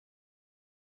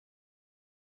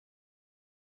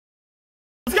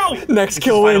No! Next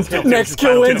kill wins. Next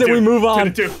kill wins, and we move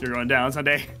on. 2 to 2. You're going down,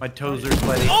 SSundee. My toes are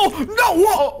sweaty. Oh, no!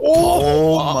 Whoa!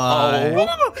 Oh my.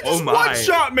 Just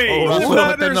one-shot me!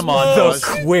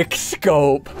 The quick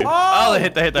scope. Oh,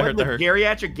 that hurt. That What, the hurt.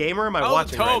 geriatric gamer am I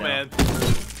watching toe, right man. now?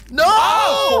 No!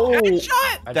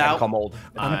 Headshot! I've come old.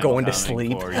 I'm going to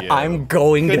sleep. I'm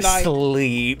going to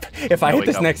sleep. If I hit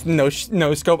this next no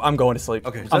scope, I'm going to sleep.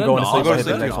 Okay. I'm going to sleep. Go I to hit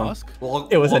the sleep. next one. Well,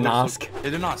 It was a nosk.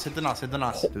 Hit the nos. Hit the nos. Hit the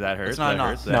nos. Did that hurt? It's not a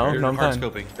nos. No, You're I'm hard fine.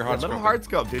 scoping. You're hard Let him scoping. hard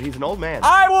scope, dude. He's an old man.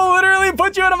 I will literally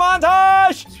put you in a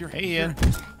montage. It's your hand.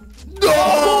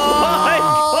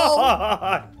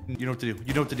 Oh! You know what to do.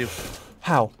 You know what to do.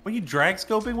 How? When you drag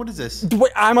scoping, what is this?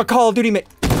 Wait, I'm a Call of Duty mate.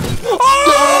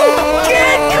 Oh!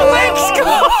 Get quick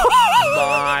scope!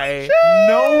 Bye.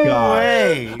 No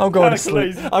way. I'm going to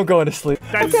sleep. I'm going to sleep.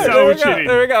 That's Okay, so there we go. cheating.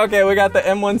 There we go. Okay, we got the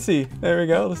M1C. There we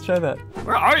go. Let's try that.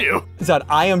 Where are you? Is that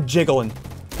I am jiggling?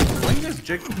 Why you guys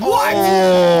jig? What?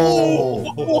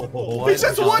 Oh! He's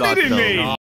just one-hitting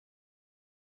me!